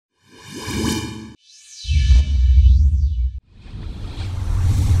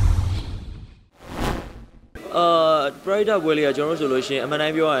pride ပွဲလေးကကျွန်တော်တို့ဆိုလို့ရှိရင်အမှန်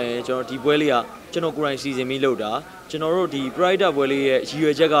တိုင်းပြောရရင်ကျွန်တော်ဒီပွဲလေးကကျွန်တော်ကိုယ်တိုင်စီစဉ်ပြီးလုပ်တာကျွန်တော်တို့ဒီ pride ပွဲလေးရဲ့ရည်ရွ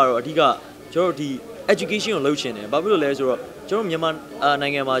ယ်ချက်ကတော့အဓိကကျွန်တော်တို့ဒီ education ကိုလုပ်ချင်တယ်ဘာဖြစ်လို့လဲဆိုတော့ကျွန်တော်မြန်မာ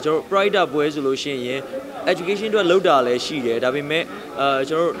နိုင်ငံမှာကျွန်တော် pride ပွဲဆိုလို့ရှိရင် education အတွက်လုပ်တာလည်းရှိတယ်ဒါပေမဲ့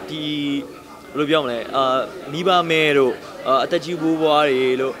ကျွန်တော်တို့ဒီဘယ်လိုပြောမလဲမိဘမဲတို့အ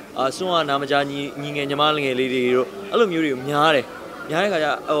သက်ကြီးဘိုးဘွားတွေလို့စွန့်အားနာမကြညီငယ်ညီမငယ်လေးတွေတို့အဲ့လိုမျိုးတွေများ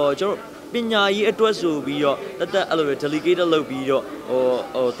တဲ့ခါကျကျွန်တော်ပညာရေးအတွက်ဆိုပြီးတော့တက်အဲ့လိုပဲ delegated လုပ်ပြီးတော့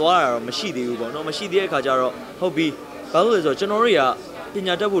သွားရတော့မရှိသေးဘူးပေါ့နော်မရှိသေးတဲ့ခါကျတော့ဟုတ်ပြီဘာလို့လဲဆိုတော့ကျွန်တော်တွေက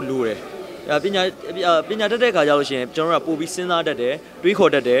ပညာတတ်ဖို့လိုတယ်ပညာတတ်တဲ့ခါကျလို့ရှိရင်ကျွန်တော်တို့ကပို့ပြီးစဉ်းစားတတ်တယ်တွေးခေါ်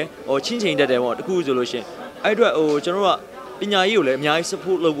တတ်တယ်ချင်းချိန်တတ်တယ်ပေါ့တခုဆိုလို့ရှိရင်အဲ့အတွက်ကျွန်တော်တို့ကပညာရေးကိုလည်းအများကြီး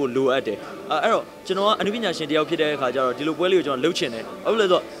support လုပ်ဖို့လိုအပ်တယ်အဲ့တော့ကျွန်တော်ကအနုပညာရှင်တယောက်ဖြစ်တဲ့အခါကျတော့ဒီလိုပွဲလေးကိုကျွန်တော်လုပ်ချင်တယ်ဘာလို့လဲ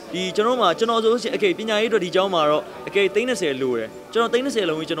ဆိုတော့ဒီကျွန်တော်ဆိုလို့ရှိရင်အကေပညာရေးအတွက်ဒီကျောင်းမှာတော့အကေ30လိုတယ်ကျွန်တော်30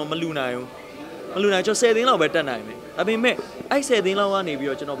လုံးကြီးကျွန်တော်မလူနိုင်ကျွန်တော်10သိန်းလောက်ပဲတက်နိုင်မယ်ဒါပေမဲ့အဲ့10သိန်းလောက်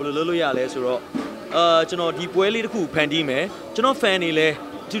ကနေပြီးတော့ကျွန်တော်ဘယ်လိုလုပ်လို့ရလဲဆိုတော့ကျွန်တော်ဒီပွဲလေးတစ်ခုဖန်တီးမယ်ကျွန်တော် fan တွေလ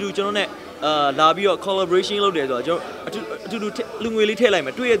ည်းအတူတူကျွန်တော်နဲ့လာပြီးတော့ collaboration လုပ်တယ်ဆိုတော့ကျွန်တော်အတူတူလူငွေလေးထည့်လိုက်မ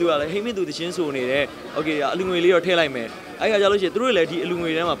ယ်တွေ့ရသူကလည်းဟိမင်းသူတချင်းဆိုနေတယ်โอเคအလူငွေလေးတော့ထည့်လိုက်မယ်အဲ့ခါကျလို့ရှိရင်သူတို့လည်းဒီ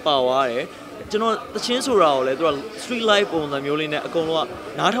အလူငွေထဲမှာပါသွားတယ်ကျွန်တော်တချင်းဆိုတာကိုလည်းသူက street life ပုံစံမျိုးလေးနဲ့အကုန်လုံးက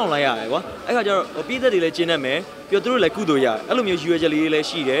နားထောင်လိုက်ရတယ်ကွာအဲ့ခါကျတော့ပြည်သက်တွေလည်းကျင်းတတ်မယ်ပြီးတော့သူတို့လည်းကုသိုလ်ရတယ်အဲ့လိုမျိုးရွေချက်လေးလည်း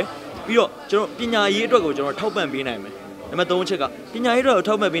ရှိတယ်ပြီးတော့ကျွန်တော်ပညာရေးအတွက်ကိုကျွန်တော်ထောက်ပံ့ပေးနိုင်မယ်နံပါတ်3ချက်ကပညာရေးအတွက်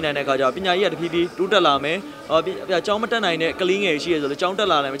ကိုထောက်ပံ့ပေးနိုင်တဲ့အခါကျတော့ပညာရေးကတဖြည်းဖြည်းတိုးတက်လာမယ်ကျောင်းမတက်နိုင်တဲ့ကလေးငယ်ရှိရဆိုတော့ကျောင်းတက်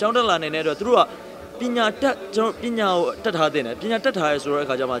လာနိုင်မယ်ကျောင်းတက်လာနိုင်တဲ့အတွက်သူတို့ကပညာတက်ကျွန်တော်ပညာကိုတက်ထားတဲ့ပညာတက်ထားရဲဆိုတော့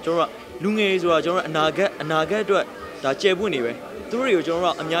အခါကျမှကျွန်တော်ကလူငယ်ဆိုတာကျွန်တော်အနာဂတ်အတွက်ဒါကျယ်ပွင့်နေပဲသူတို့တွေကို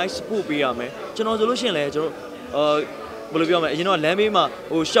ကျွန်တော်ကအများကြီး support ပေးရမယ်ကျွန်တော်ဆိုလို့ရှိရင်လည်းကျွန်တော်ဘယ်လိုပြောမလဲအရင်တော့လမ်းဘေး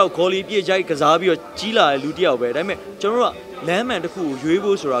မှာရှောက်ခေါ်လီပြည့်ကြိုက်ကစားပြီးတော့ကြီးလာတဲ့လူတစ်ယောက်ပဲဒါပေမဲ့ကျွန်တော်တို့ကလမ်းမှန်တစ်ခုကိုရွေး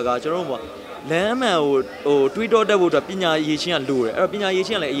ဖို့ဆိုတာကကျွန်တော်တို့လမ်းမှန်ကိုတွေးတောတက်ဖို့အတွက်ပညာရေးချင်းကလိုတယ်အဲ့တော့ပညာရေးချ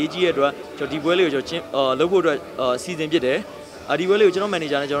င်းကလည်းအရေးကြီးတဲ့အတွက်ကျွန်တော်ဒီပွဲလေးကိုကျွန်တော်လုပ်ဖို့အတွက်စီစဉ်ဖြစ်တယ်ဒီပွဲလေးကိုကျွန်တော်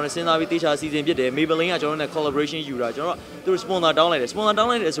manager နဲ့ကျွန်တော်နဲ့စဉ်းစားပြီးတေချာစီစဉ်ဖြစ်တယ် Maybelline ကကျွန်တော်နဲ့ collaboration ယူတာကျွန်တော်သူတို့ sponsor တောင်းလိုက်တယ် sponsor တောင်း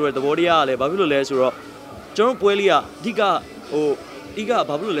လိုက်တယ်ဆိုတော့သဘောတရားကလည်းဘာဖြစ်လို့လဲဆိုတော့ကျွန်တော်ပွဲလေးကအဓိ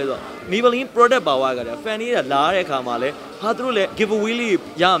ကဘာဖြစ်လို့လဲဆိုတော့ Maybelline product power ကလည်း fan တွေကလာတဲ့အခါမှာလည်းဟာသူတို့လည်း giveaway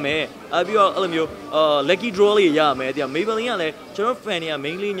လေးရမယ်ပြီးတော့အဲ့လိုမျိုးlucky draw လေးရမယ်တဲ့ Maybelline ကလည်းကျွန်တော် fan တွေက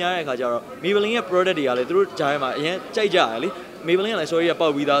mainly များတဲ့အခါကျတော့ Maybelline ရဲ့ product တွေကလည်းသူတို့ဂျားထဲမှာအရင်ကြိုက်ကြရလေ Maybelline ကလည်း sorry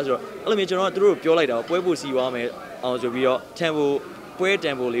ပေါက်ပြီးသားဆိုတော့အဲ့လိုမျိုးကျွန်တော်ကသူတို့ပြောလိုက်တာပွဲဖို့စီသွားမယ်အောင်ဆိုပြီးတော့ tempo ပွဲ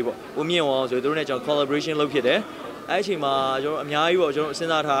tempo လေးပေါ့ဟိုမြင့်အောင်ဆိုသူတို့နဲ့ကျွန်တော် collaboration လုပ်ဖြစ်တယ်အဲ့အချိန်မှာကျွန်တော်အများကြီးပေါ့ကျွန်တော်စဉ်း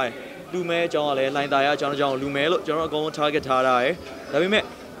စားထားတယ်လူမဲအကြောင်းကလည်းလိုင်တာရအကြောင်းလူမဲလို့ကျွန်တော်အကုန်လုံး target ထားတာရယ်ဒါပေ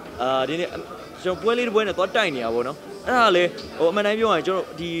မဲ့ဒီနေ့ကျွန်တော်ပွဲလေးတစ်ပွဲနဲ့သွားတိုက်နေတာပေါ့နော်အဲ့ဒါလေအမှန်တိုင်းပြောရင်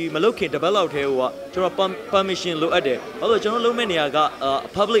ကျွန်တော်ဒီမလုတ်ခင်တပတ်လောက်ထဲဟိုကကျွန်တော် permission လိုအပ်တယ်ဘာလို့ကျွန်တော်လုံးမဲ့နေရာက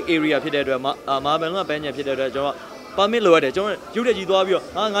public area ဖြစ်တဲ့အတွက်မာဘန်ကဘန်းညံဖြစ်တဲ့အတွက်ကျွန်တော် permit လိုအပ်တယ်ကျွန်တော်ရုပ်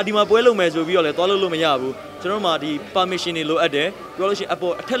တက်ကြီးသွားပြီးတော့ငါဒီမှာပွဲလုပ်မယ်ဆိုပြီးတော့လည်းသွားလို့မရဘူးကျွန်တော်မှဒီ permission တွေလိုအပ်တယ်ပြောလို့ရှိရင်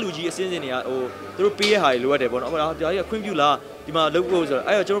အထက်လူကြီးအစင်းစင်းတွေကသူတို့ပေးရဟာတွေလိုအပ်တယ်ပေါ့နော်ဒါကြီးကခွင့်ပြုလားဒီမှာလုပ်ဖို့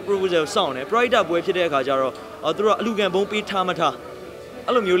ဆိုတော့အဲ့တော့ကျွန်တော် proposal စောင့်တယ် pride ပွဲဖြစ်တဲ့အခါကျတော့သူတို့ကအလူခံဘုံပေးထားမထား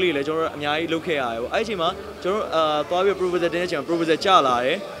အဲ့လိုမျိုးလေးလည်းကျွန်တော်တို့အများကြီးလုပ်ခဲ့ရတယ်ပေါ့အဲ့အချိန်မှာကျွန်တော်သွားပြီး proposal တင်တဲ့အချိန် proposal ကျလာ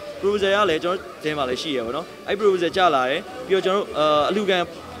တယ် proposal ကလည်းကျွန်တော်တင်မှာလည်းရှိရပါတော့အဲ့ proposal ကျလာတယ်ပြီးတော့ကျွန်တော်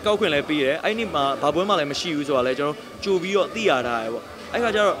အလူခံကောက်ခွင့်လည်းပေးတယ်အဲ့ဒီမှာဘာပွဲမှလည်းမရှိဘူးဆိုတာလည်းကျွန်တော်ကြိုပြီးတော့သိရတာရယ်ပေါ့အဲ့ခါ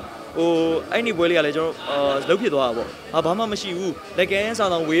ကျတော့အဲ့ဒီပွဲလေးကလည်းကျွန်တော်လုပ်ဖြစ်သွားတာပေါ့ဘာမှမရှိဘူး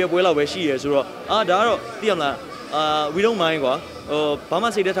လက်ကဲစာဆောင်ဝေးရပွဲလောက်ပဲရှိရဆိုတော့ဒါကတော့သိရမလားwe don't mind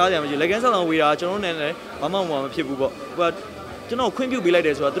ကွာဘာမှစိတ်သက်ထားကြမှာမရှိလက်ကဲစာဆောင်ဝေးတာကျွန်တော်နဲ့လည်းဘာမှမဖြစ်ဘူးပေါ့ကျွန်တော်ခွင့်ပြုပေးလိုက်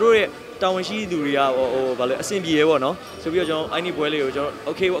တယ်ဆိုတော့သူတို့ရဲ့တာဝန်ရှိသူတွေကဘာလဲအဆင်ပြေရပေါ့နော်ဆိုပြီးတော့ကျွန်တော်အဲ့ဒီပွဲလေးကိုကျွန်တော်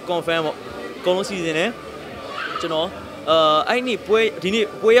okay ပေါ့ confirm ပေါ့အကုန်လုံးစီစဉ်တယ်ကျွန်တော်အဲ့ဒီပွဲဒီ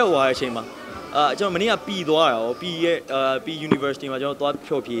နေ့ပွဲရောက်သွားတဲ့အချိန်မှာကျွန်တော်မနေ့ကပြီးသွားတာရောပြီးရဲ့ပြီး university မှာကျွန်တော်သွား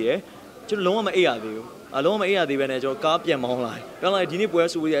ဖြော်ဖြေတယ်ကျွန်တော်လုံးဝမအိပ်ရသေးဘူးလုံးဝမအိပ်ရသေးပဲနဲ့ကျွန်တော်ကားပြန်မောင်းလာတယ်ပြန်လာဒီနေ့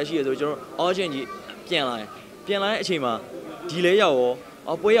ပွဲဆိုရရှိရဆိုကျွန်တော် urgent ကြီးပြန်လာတဲ့အချိန်မှာဒီလဲ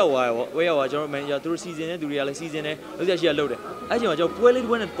ရောက်ရောပွဲရောက်သွားရောပွဲရောက်သွားကျွန်တော် manager သူတို့စီစဉ်တဲ့သူတွေကလည်းစီစဉ်တယ်လုပ်ရရှိရလုပ်တယ်အဲ့ချိန်မှာကျွန်တော်ပွဲလေး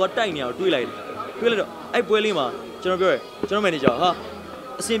တစ်ပွဲနဲ့သွားတိုက်နေအောင်တွေးလိုက်တော့အဲ့ပွဲလေးမှာကျွန်တော်ပြောရကျွန်တော် manager ဟာ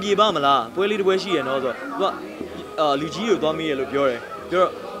အဆင်ပြေပါမလားပွဲလေးတစ်ပွဲရှိရနော်ဆိုတော့သူကလူကြီးကိုသွားမေးရလို့ပြောတော့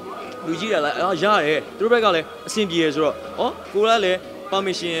လူကြီးကလည်းရတယ်သူတို့ဘက်ကလည်းအဆင်ပြေရဆိုတော့ကိုကလည်း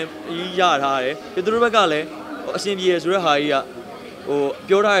permission ရထားတယ်သူတို့ဘက်ကလည်းအဆင်ပြေရဆိုတဲ့ဟာကြီးက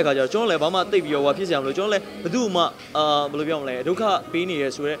ပြောထားတဲ့ခါကျတော့ကျွန်တော်လည်းဘာမှသိပ်ပြီးတော့ဖြစ်စရာမလိုကျွန်တော်လည်းဘယ်သူမှဘယ်လိုပြောမလဲဒုက္ခ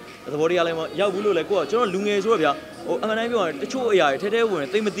ပေးနေရဆိုတဲ့သဘောတရားလည်းမရောက်ဘူးလို့လည်းကိုကကျွန်တော်လူငယ်ဆိုတော့ဗျာအမှန်တိုင်းပြောရင်တချို့အရာတွေထဲဝင်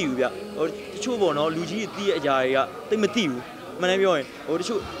သိမသိဘူးဗျာတချို့ပေါ့နော်လူကြီးတီးတဲ့အရာတွေကသိမသိဘူးမှန်တယ်ပြောရင်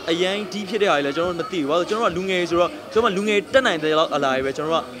တချို့အရန်ဒီဖြစ်တဲ့ဟာတွေလည်းကျွန်တော်မသိဘူးဘာလို့ကျွန်တော်ကလူငယ်ဆိုတော့ကျွန်တော်ကလူငယ်တက်နိုင်တဲ့လောက်အလားပဲ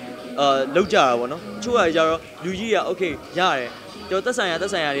ကျွန်တော်က လောက်ကြတာပေါ့နော်ချို့ဟာကြတော့လူကြီးက okay ရတယ်ကျွန်တော်သက်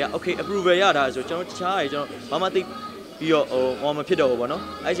ဆိုင်ရာတွေက okay approval ရတာဆိုကျွန်တော်တခြားတွေကျွန်တော်ဘာမှသိပြီးတော့ဟိုမဖြစ်တော့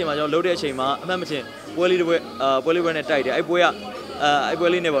ဘူးပေါ့နော်အဲ့အချိန်မှာကျွန်တော်လုပ်တဲ့အချိန်မှာအမှတ်မချင်းပွဲလေးပွဲနဲ့တိုက်တယ်အဲ့ပွဲကအဲ့ပွဲ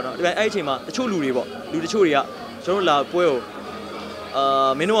လေးနဲ့ပေါ့နော်အဲ့အချိန်မှာတချို့လူတွေပေါ့လူတချို့တွေကကျွန်တော်လာပွဲကို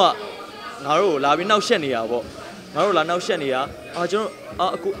မင်းတို့ကငါတို့လာပြီးနောက်ရှက်နေတာပေါ့ငါတို့လာနောက်ရှက်နေတာကျွန်တော်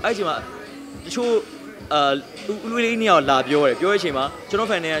အခုအဲ့အချိန်မှာတချို့လူလေးနေရာလာပြောတယ်ပြောတဲ့အချိန်မှာကျွန်တော်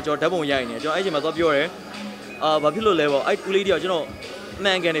ဖန်နေကကျွန်တော်ဓာတ်ပုံရိုက်နေတယ်ကျွန်တော်အဲ့အချိန်မှာသွားပြောတယ်ဘာဖြစ်လို့လဲပေါ့အဲ့ဦးလေးတယောက်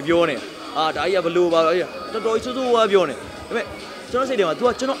ကျွန်တော်မှန်ကန်နေပြောနေဒါကြီးကဘလို့ပါတော်တော်စိုးစိုးဝါပြောနေဒါပေမဲ့ကျွန်တော်စိတ်ထဲမှာ तू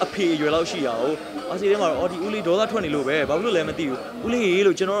ကကျွန်တော်အဖေအရွယ်လောက်ရှိတာ哦စိတ်ထဲမှာတော့ဒီဦးလေးဒေါသထွက်နေလို့ပဲဘာဖြစ်လို့လဲမသိဘူးဦး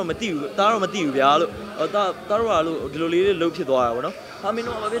လေးရေလို့ကျွန်တော်တော့မသိဘူးတားတော့မသိဘူးဗျာလို့တားတော့လို့ဒီလိုလေးလှုပ်ဖြစ်သွားတာပေါ့နော်ဟာမင်း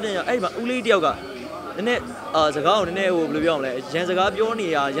တို့ကဘာဖြစ်နေရအဲ့ဒီမှာဦးလေးတယောက်ကနည်းနည်းစကားကိုနည်းနည်းဟိုဘယ်လိုပြောမလဲရန်စကားပြောနေ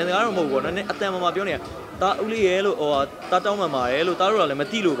ရရန်စကားတော့မဟုတ်ဘူးပေါ့နည်းနည်းအတန်မှပြောနေရတာဦးလေးရဲလို့တာတောင်းမှန်ပါတယ်လို့တာတို့ကလည်း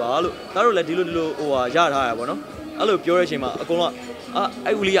မသိလို့ပါလို့တာတို့လည်းဒီလိုရထားရပါတော့အဲ့လိုပြောတဲ့အချိန်မှာအကုန်လုံး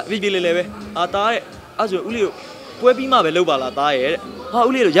အဲ့ဦးလေးကပြေးလေးပဲတာတဲ့အဲ့ဆိုဦးလေးကိုပွဲပြီးမှပဲလုပ်ပါလားတာရဲ့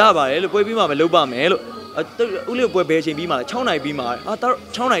တဲ့ဟာဦးလေးတို့ရပါတယ်လို့ပွဲပြီးမှပဲလုပ်ပါမယ်လို့ဦးလေးကိုပွဲဘယ်ချိန်ပြီးမှလဲ6နိုင်ပြီးမှတာတို့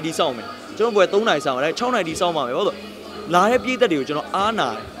6နိုင်ဒီစောင့်မယ်ကျွန်တော်ပွဲ3နိုင်စောင့်တယ်6နိုင်ဒီစောင့်ပါမယ်ဟုတ်ဆိုလာတဲ့ပြည်သက်တွေကိုကျွန်တော်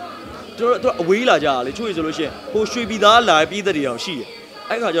အားနာတယ်တို့အဝေးလာကြတာလေချို့ရဆိုလို့ရှိရင်ဟိုရွှေပြည်သားလာတဲ့ပြည်သက်တွေတောင်ရှိ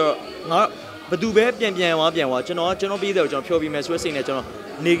တယ်အဲ့ခါကျတော့ငါဘသူပဲပြန်သွားကျွန်တော်ပြည်သက်ကိုကျွန်တော်ဖြောပြီးမယ်ဆွဲစိတ်နဲ့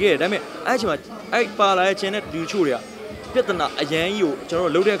ကျွန်တော်နေခဲ့တယ်ဒါပေမဲ့အဲ့ချိန်မှာအဲ့ပါလာတဲ့ချင်းတဲ့လူချို့တွေကပြဿနာအရန်ကြီးကို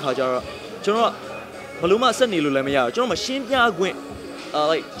ကျွန်တော်လှုပ်တဲ့ခါကျတော့ကျွန်တော်ဘလို့မှဆက်နေလို့လည်းမရဘူးကျွန်တော်မရှင်းပြခွင့်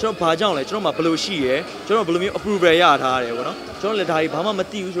like ကျွန်တော်ဘာကြောင့်လဲကျွန်တော်မှဘလို့ရှိရယ်ကျွန်တော်ဘလို့မျိုး approval ရထားတယ်ပေါ့နော်ကျွန်တော်လည်းဒါကြီးဘာမှ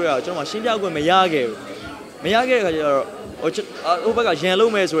မသိဘူးဆိုတော့ကျွန်တော်မှရှင်းပြခွင့်မရခဲ့ဘူးမရခဲ့တဲ့ခါကျတော့ဟိုဘက်ကရန်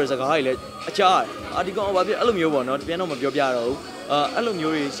လုံးမဲ့ဆိုတဲ့စကားကြီးလည်းအကြားဒီကောင်ဘာဖြစ်အဲ့လိုမျိုးပေါ့နော်ပြန်တော့မပြောပြတော့ဘူးအဲ့လို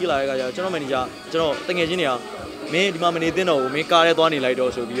မျိုးတွေရှိလာတဲ့ခါကျတော့ကျွန်တော် manager ကျွန်တော်တငယ်ချင်းတွေကမင်းဒီမှာမနေသင့်တော့ဘူးမင်းကားထဲသွားနေ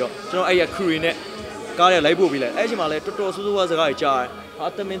လိုက်တော့ဆိုပြီးတော့ကျွန်တော်အဲ့ရ crew နဲ့ကားထဲလိုက်ပို့ပြီးလိုက်အဲ့ချိန်မှာလည်းတော်တော်ဆိုးဆိုးဝါးစကားကြီးကြား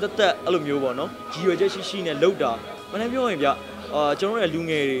တယ်တမင်သက်အဲ့လိုမျိုးပေါ့နော်ကြီးရွယ်ချက်ရှိနဲ့လှုပ်တာမနေ့ပြောရင်ဗျကျွန်တော်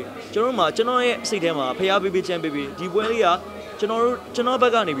ရဲ့လူငယ်တွေကျွန်တော်ရဲ့စိတ်ထဲမှာဖျားပေးချမ်းပေးဒီပွဲလေးကကျွန်တော်ဘ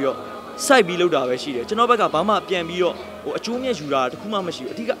က်ကနေပြီးတော့စိုက်ပြီးလှုပ်တာပဲရှိတယ်ကျွန်တော်ဘက်ကဘာမှပြန်ပြီးတော့ဟိုအကျိုးမြတ်ယူတာတခုမှမရှိ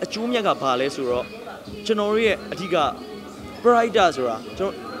ဘူးအဓိကအကျိုးမြတ်ကဘာလဲဆိုတော့ကျွန်တော်ရဲ့အဓိက brighter ဆိုတာကျွန်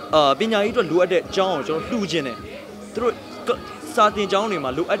တော်ပညာရေးအတွက်လိုအပ်တဲ့အကြောင်းကိုကျွန်တော်လှူခြင်းတယ်သူတို့စာသင်ကျောင်းတွေ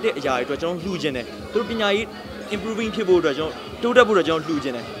မှာလိုအပ်တဲ့အရာတွေအတွက်ကျွန်တော်လှူခြင်းတယ်သူတို့ပညာရေး improving ဖြစ်ဖို့အတွက်ကျွန်တော်တိုးတက်ဖို့အတွက်ကျွန်တော်လှူခြ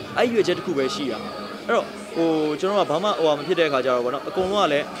င်းတယ်အဲ့ဒီရွေးချက်တစ်ခုပဲရှိတာအဲ့တော့ဟိုကျွန်တော်ကဘာမှမဖြစ်တဲ့အခါကျတော့ဗောနော်အကုန်လုံး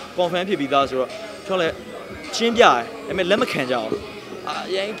ကလည်း confirm ဖြစ်ပြီးသားဆိုတော့ကျွန်တော်လည်းရှင်းပြတယ်ဒါပေမဲ့လက်မခံကြ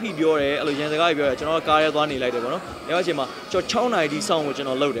အောင်ရန်ဖိပြောတယ်အဲ့လိုရန်စကားကြီးပြောတယ်ကျွန်တော်ကားရဲသွားနေလိုက်တယ်ဗောနော်အဲ့အချိန်မှာကျွန်တော်6နာရီဒီစောင့်ကိုကျွန်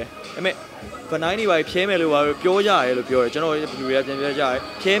တော်လုပ်တယ်ဒါပေမဲ့ဗနိုင်းတွေပါဖြဲမယ်လို့ပြောကြရတယ်လို့ပြောတယ်ကျွန်တော်ဘယ်လိုလဲပြန်ပြောကြရတယ်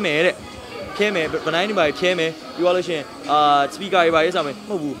ဖြဲမယ်တဲ့ဖြဲမယ်ဗနိုင်းတွေပါဖြဲမယ်ပြောလို့ရှိရင်speaker တွေပါရေးစားမယ်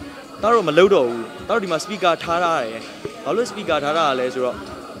မဟုတ်ဘူးတို့မလုပ်တော့ဘူးတို့ဒီမှာ speaker ထားရတယ်ဘာလို့ speaker ထားတာလဲဆိုတော့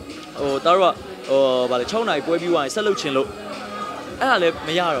ဟိုတို့ကဗာလေ6နာရီပွဲပြီးသွားရင်ဆက်လုပ်ချင်လို့အဲ့ဒါလည်း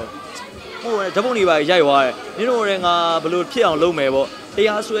မရတော့ဟိုဓာတ်ပုံတွေပါရိုက်သွားတယ်နင်တို့လည်းငါဘယ်လိုဖြစ်အောင်လုပ်မယ်ပေါ့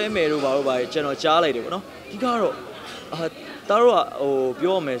တရားစွဲမယ်တို့ဘာလို့ပါကျွန်တော်ကြားလိုက်တယ်ပေါ့နော်ဒီကတော့တို့ကဟို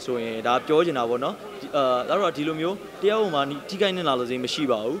ပြောမယ်ဆိုရင်ဒါပြောချင်တာပေါ့နော်တို့ကဒီလိုမျိုးတရားဥပမာထိခိုက်နေလာလို့စိမ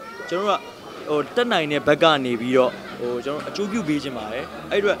ရှိပါဘူးကျွန်တော်တို့ကဟိုတက်နိုင်တဲ့ဘက်ကနေပြီးတော့ဟိုကျွန်တော်အကျိုးပြုပေးခြင်းပါတယ်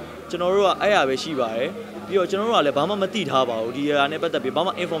အဲ့အတွက်ကျွန်တော်တို့ကအဲ့ရပဲရှိပါတယ်ပြီးတော့ကျွန်တော်တို့ကလည်းဘာမှမသိထားပါဘူးဒီအရာနဲ့ပတ်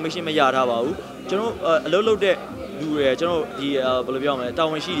သက်ပြီးဘာမှ information မရထားပါဘူးကျွန်တော်အလုပ်လုပ်တဲ့လူတွေကျွန်တော်ဒီဘယ်လိုပြောမလဲတာ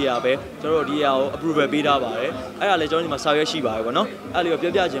ဝန်ရှိတွေကပဲကျွန်တော်တို့ဒီအရာကို approval ပေးထားပါတယ်အဲ့ဒါလည်းကျွန်တော်ဒီမှာစာရွက်ရှိပါတယ်ပေါ့နော်အဲ့လေး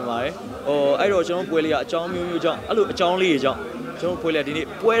ကိုပြောပြခြင်းပါတယ်ဟိုအဲ့တော့ကျွန်တော်ပွဲလေးကအကြောင်းမျိုးကြောင့်အဲ့လိုအကြောင်းလေးတွေကြောင့်ကျွန်တော်ပွဲလေးဒီနေ့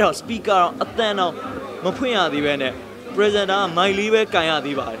ပွဲတော့ speaker တော့အသံတော့မဖွင့်ရသေးပဲနဲ့ presenter က mic လေးပဲကန်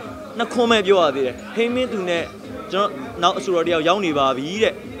ရသေးပါတယ်နှစ်ခွန်းပဲပြောရသေးတယ်ဟိမင်းသူနဲ့ကျွန်တော်နောက်အဆိုတော်တယောက်ရောက်နေပါပြီ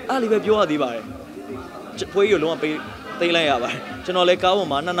တဲ့အဲ့လေးပဲပြောရသေးပါတယ်ပွဲကြီးကိုလုံးဝပေးသိမ်းလိုက်ရပါတယ်ကျွန်တော်လည်းကားပေါ်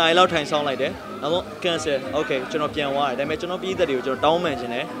မှာ2နာရီလောက်ထိုင်ဆောင်လိုက်တယ်နောက်ဆုံး cancel okay ကျွန်တော်ပြန်သွားတယ်ဒါပေမဲ့ကျွန်တော်ပြည်သက်တွေကိုကျွန်တော်တောင်း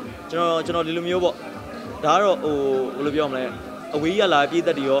ပန်ခြင်းတယ်ကျွန်တော်ဒီလိုမျိုးပေါ့ဒါကတော့ဟိုဘယ်လိုပြောမလဲအဝေးရလာပြည်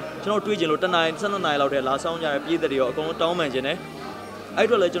သက်တွေရောကျွန်တော်တွေးကျင်လို့1နာရီ12နာရီလောက်တည်းလာဆောင်ကြတဲ့ပြည်သက်တွေရောအကုန်လုံးတောင်းပန်ခြင်းတယ်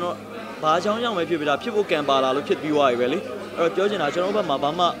အဲ့တော့လည်းကျွန်တော်ဘာချောင်းကြောင့်ပဲဖြစ်ပြီးတာဖြစ်ဖို့ကံပါလာလို့ဖြစ်ပြီးသွားပြီပဲလေအဲ့တော့ပြောချင်တာကျွန်တော်ဘက်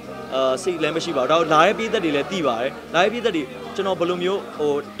မှာဘာမှစိတ်လည်းမရှိပါဘူးဒါတော့လာတဲ့ပြည်သက်တွေလည်းသိပါတယ်လာတဲ့ပြည်သက်တွေကျွန်တော်ဘယ်လို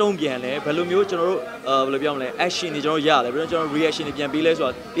မျိုးဟိုတုံ့ပြန်လဲဘယ်လိုမျိုးကျွန်တော်တို့ဘယ်လိုပြောမလဲ action တွေကျွန်တော်ရတယ်ပြီးတော့ကျွန်တော် reaction တွေပြန်ပေးလဲ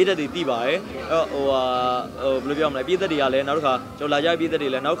ဆိုတာပြည်သက်တွေသိပါတယ်အဲ့တော့ဟိုဘယ်လိုပြောမလဲပြည်သက်တွေကလည်းနောက်တစ်ခါကျွန်တော်လာကြပြည်သက်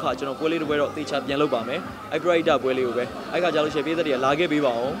တွေလည်းနောက်တစ်ခါကျွန်တော်ပွဲလေးတစ်ပွဲတော့သေချာပြန်လုပ်ပါမယ်အဲ့ brighter ပွဲလေးကိုပဲအဲ့ခါကြာလို့ရှိရင်ပြည်သက်တွေကလာခဲ့ပေး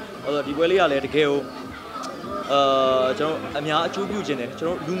ပါအောင်အဲ့တော့ဒီပွဲလေးကလည်းတကယ်ကိုကျွန်တော်အများအကျိုးပြုခြင်းတယ်ကျွန်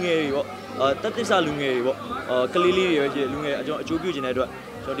တော်လူငယ်တွေပေါ့တက်သစ္စာလူငယ်တွေပေါ့ကလေးလေးတွေပဲရှိလူငယ်ကျွန်တော်အကျိုးပြုခြင်းတဲ့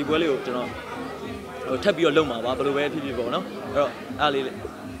အတွက်ကျွန်တော်ဒီပွဲလေးကိုကျွန်တော်ထပ်ပြီးတော့လုပ်မှာပါဘယ်လိုပဲဖြစ်ဖြစ်ပေါ့နော်အဲ့တော့အားလေး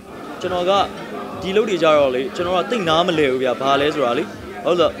ကျွန်တော်ကဒီလုပ်တွေကြတော့လေကျွန်တော်ကတိတ်နားမလဲဘူးဗျာဘာလဲဆိုတာလေ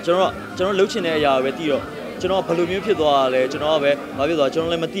ဟုတ်လို့ကျွန်တော်လှုပ်ချင်တဲ့အရာပဲတီးတော့ကျွန်တော်ဘယ်လိုမျိုးဖြစ်သွားတာလဲကျွန်တော်ကပဲဘာဖြစ်သွားကျွန်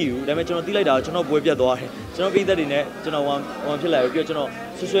တော်လည်းမသိဘူးဒါပေမဲ့ကျွန်တော်တီးလိုက်တာကျွန်တော်ပွဲပြတ်သွားတယ်ကျွန်တော်ပိသက်တွေနဲ့ကျွန်တော်ဝန်ဖြစ်လာပြီးတော့ကျွန်တော်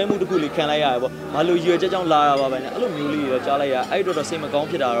ဆွဆွဲမှုတစ်ခုလေးခံလိုက်ရတယ်ပေါ့ဘာလို့ရွယ်ချက်ကြောင့်လာတာပါပဲနဲ့အဲ့လိုမျိုးလေးတွေကြားလိုက်ရအဲ့တော့စိတ်မကောင်း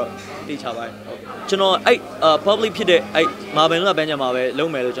ဖြစ်တာတော့တိတ်ချပါတယ်ဟုတ်ကျွန်တော်အဲ့ public ဖြစ်တဲ့အဲ့မာဘယ်လို့ဘန်းချင်မှာပဲ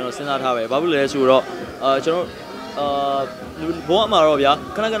လုံးမယ်လို့ကျွန်တော်စဉ်းစားထားပဲဘာဖြစ်လို့လဲဆိုတော့ကျွန်တော်ဘောမှာတော့ဗျာ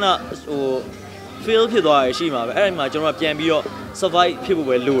ခဏဟို fail ဖြစ်သွားရရှိမှာပဲအဲ့ဒီမှာကျွန်တော်ပြန်ပြီးတော့ survive ဖြစ်ဖို့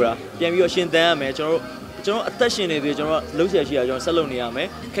ပဲလိုတာပြန်ပြီးတော့ရှင်သန်ရမယ်ကျွန်တော်အသက်ရှင်နေသေးကျွန်တော်လှုပ်ရှားရှိတာကျွန်တော်ဆက်လုပ်နေရမယ်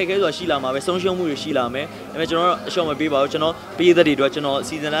ခက်ခဲဆိုတာရှိလာမှာပဲဆုံးရှုံးမှုတွေရှိလာမယ်ဒါပေမဲ့ကျွန်တော်အရှော့မပေးပါဘူးကျွန်တော်ပေးသက်တွေအတွက်ကျွန်တော်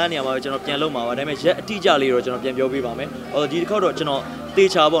စီဇန်လာနေရာမှာပဲကျွန်တော်ပြန်လုပ်မှာပါဒါပေမဲ့ရက်အတိအကျလေးတော့ကျွန်တော်ပြန်ပြောပေးပါမယ်ဒီတစ်ခေါက်တော့ကျွန်တော်တေ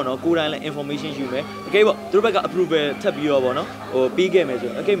ချာပေါ့နော်ကိုယ်တိုင်လည်း information ယူမယ်အကဲပေါ့သူတို့ဘက်က approval ထပ်ပြီးတော့ပေါ့နော်ဟိုပေးခဲ့မယ်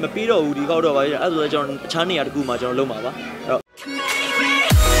ဆိုအကဲမပေးတော့ဘူးဒီခေါက်တော့ပါအဲ့ဒါဆိုကျွန်တော်အခြားနေရာတစ်ခုမှာကျွန်တော်လုပ်မှာပါအဲ့တော့